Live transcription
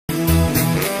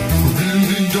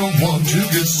don't want to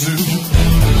get sued,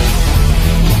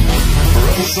 or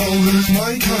else I'll lose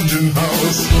my Khonjin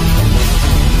house.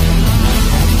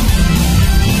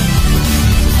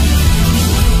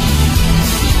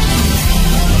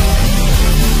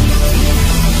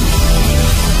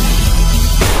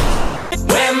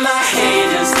 Where my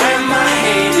haters,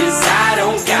 I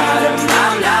don't got them,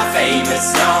 I'm not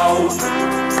famous, no.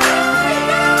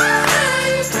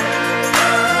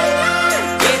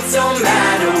 It don't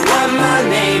matter what my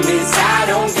name is, I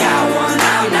don't got one,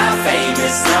 I'm not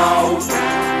famous, no.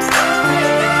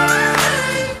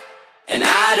 And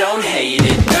I don't hate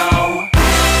it, no.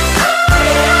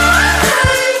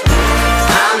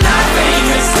 I'm not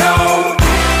famous, no.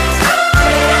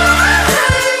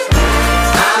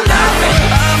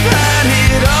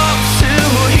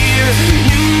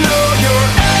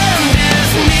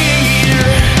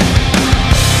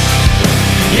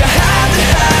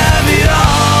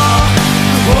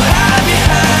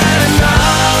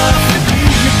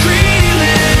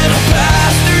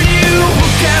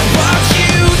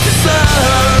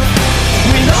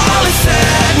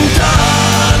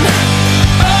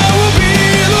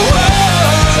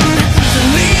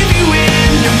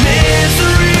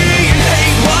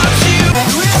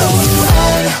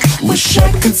 Wish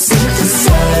I could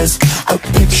synthesize a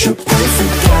picture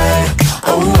perfect guy.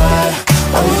 Oh why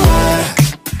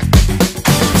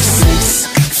 6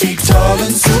 feet tall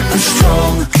and super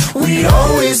strong, we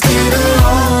always get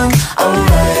along.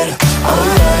 Alright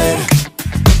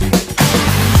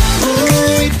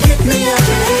Ooh, it picked me up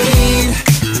late,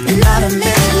 not a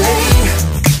minute late,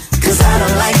 'cause I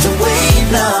don't like to wait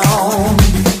now.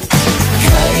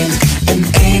 Kind and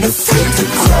ain't afraid to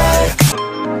cry.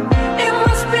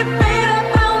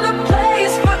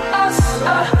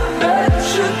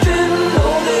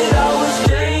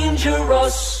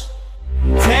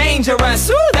 Dangerous,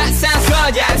 ooh, that sounds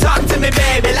good, yeah, talk to me,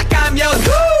 baby, like I'm your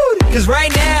dude. 'Cause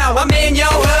right now, I'm in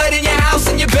your hood, in your house,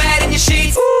 in your bed, in your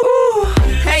sheets. Ooh.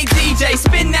 Hey DJ,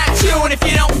 spin that tune. If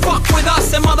you don't fuck with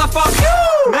us, then motherfuck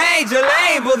you. Major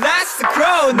label, that's the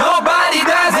crew. Nobody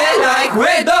does it like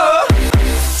we do.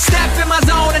 Step in my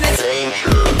zone and it's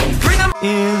bring 'em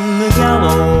in the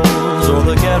gallows or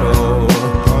the ghetto,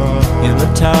 in the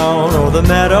town or the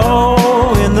meadow,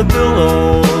 in the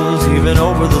billows, even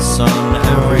over the sun.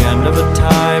 Every end of a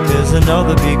time is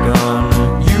another begun.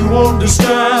 You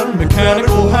understand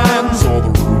mechanical hands, or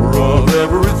the ruler of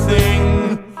everything.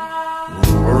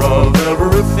 Ruler of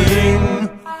everything.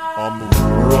 I'm the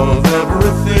ruler of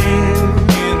everything.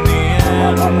 In the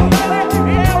end,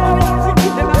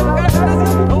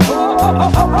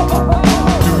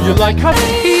 Do you like how?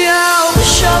 Yeah, I was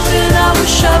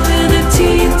shopping a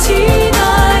TNT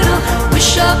idol. We're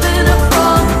shopping a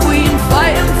prom queen,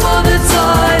 fighting for the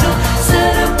title.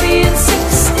 Instead of being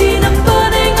 16, I'm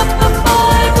burning up a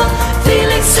Bible,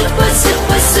 feeling super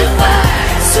suicidal.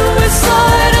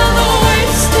 The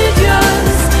wasted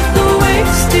years, the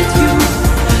wasted youth,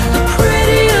 the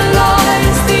pretty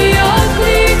lies, the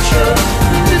ugly truth.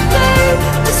 The day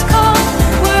has come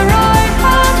where I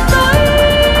have died.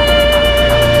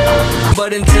 But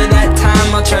until that time,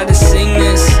 I'll try to sing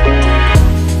this.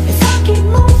 If I keep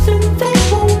moving, they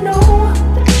won't know.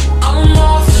 I'm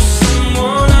off to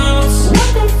someone else. What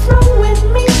they throw at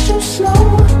me's too slow.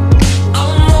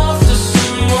 I'm off to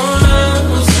someone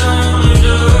else. I'm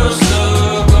just a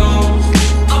ghost.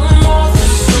 I'm off to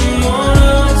someone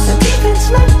else. I think it's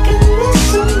like a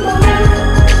lesson more.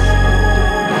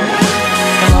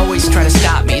 He'll always try to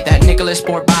stop me, that Nicholas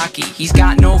Bourbaki. He's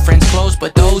got no friends close,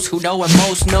 but those who know him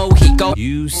most know he goes.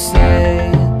 you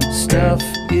say stuff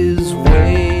is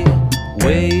way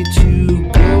too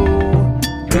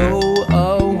go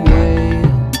away.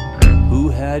 Who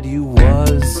had you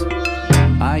was,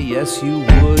 yes you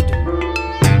would.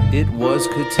 It was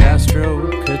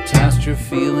catastrophe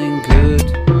feeling good,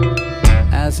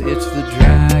 as it's the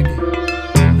drag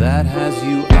that has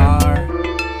you are,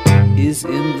 is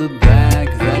in the bag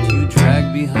that you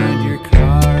drag behind your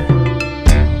car.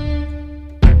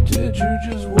 Did you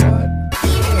just what?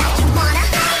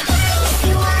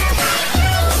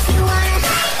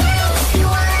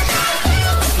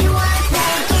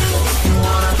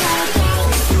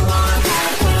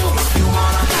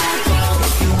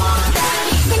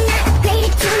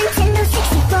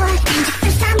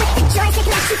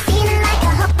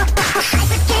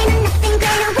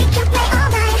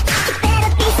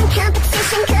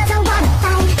 Cause I wanna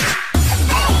fight.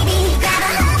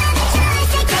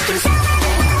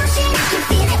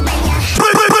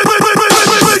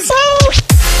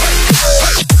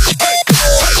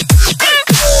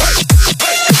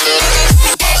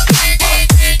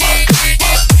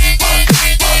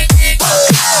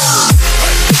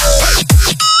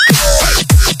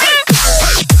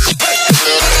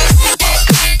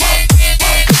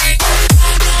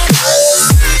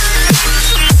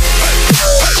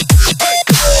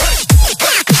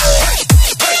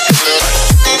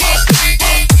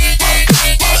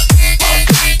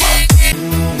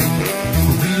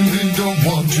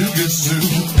 on jujitsu,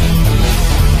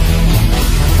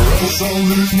 or else I'll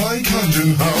lose my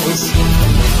Khonjin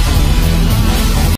house.